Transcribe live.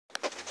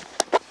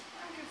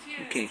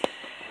Okay.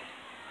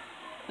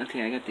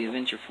 Okay, I got the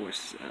Adventure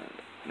Force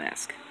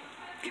mask.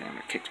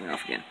 Camera kicked me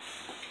off again.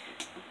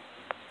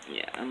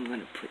 Yeah, I'm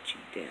gonna put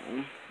you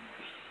down.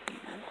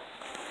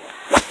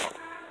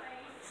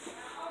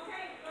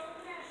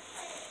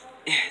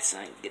 So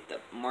I can get the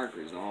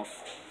markers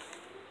off.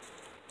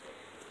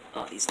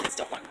 Oh, these things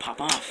don't want to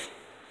pop off.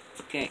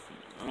 Okay.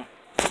 Oh.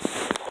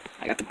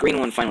 I got the green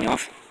one finally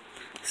off.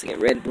 So you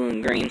get red, blue,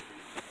 and green.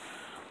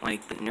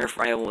 Like the Nerf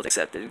rivals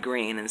accepted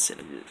green instead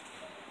of blue.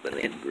 But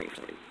they had green for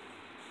some reason.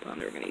 But I'm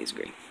never gonna use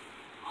green.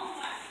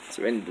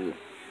 So red and blue.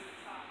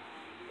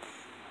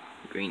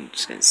 Green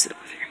just gonna sit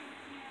over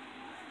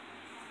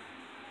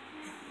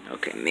there.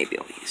 Okay, maybe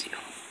I'll use you.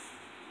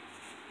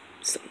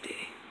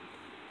 Someday.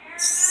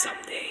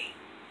 Someday.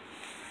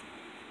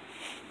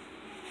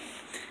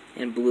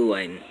 And blue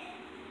I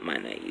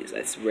might not use.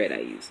 That's red I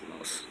use the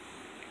most.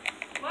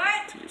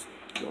 What? So just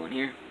go in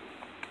here.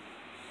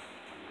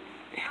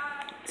 Yeah,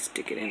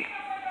 stick it in.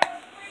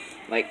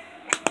 Like,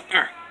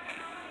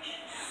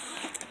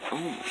 oh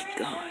my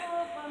god.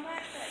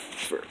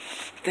 For a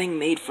thing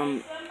made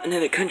from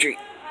another country.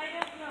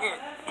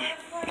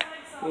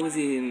 What was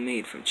he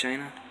made from?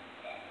 China?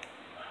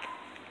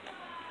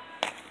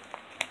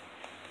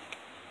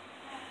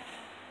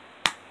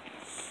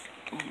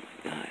 Oh my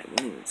god, it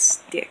won't even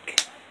stick.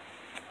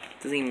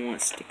 Doesn't even want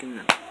to stick in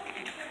the...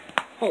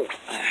 Oh!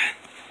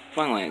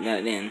 Finally I got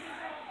it in.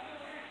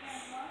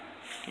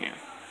 Yeah.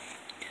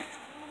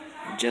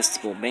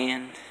 Adjustable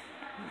band.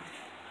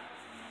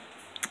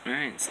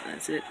 Alright, so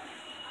that's it.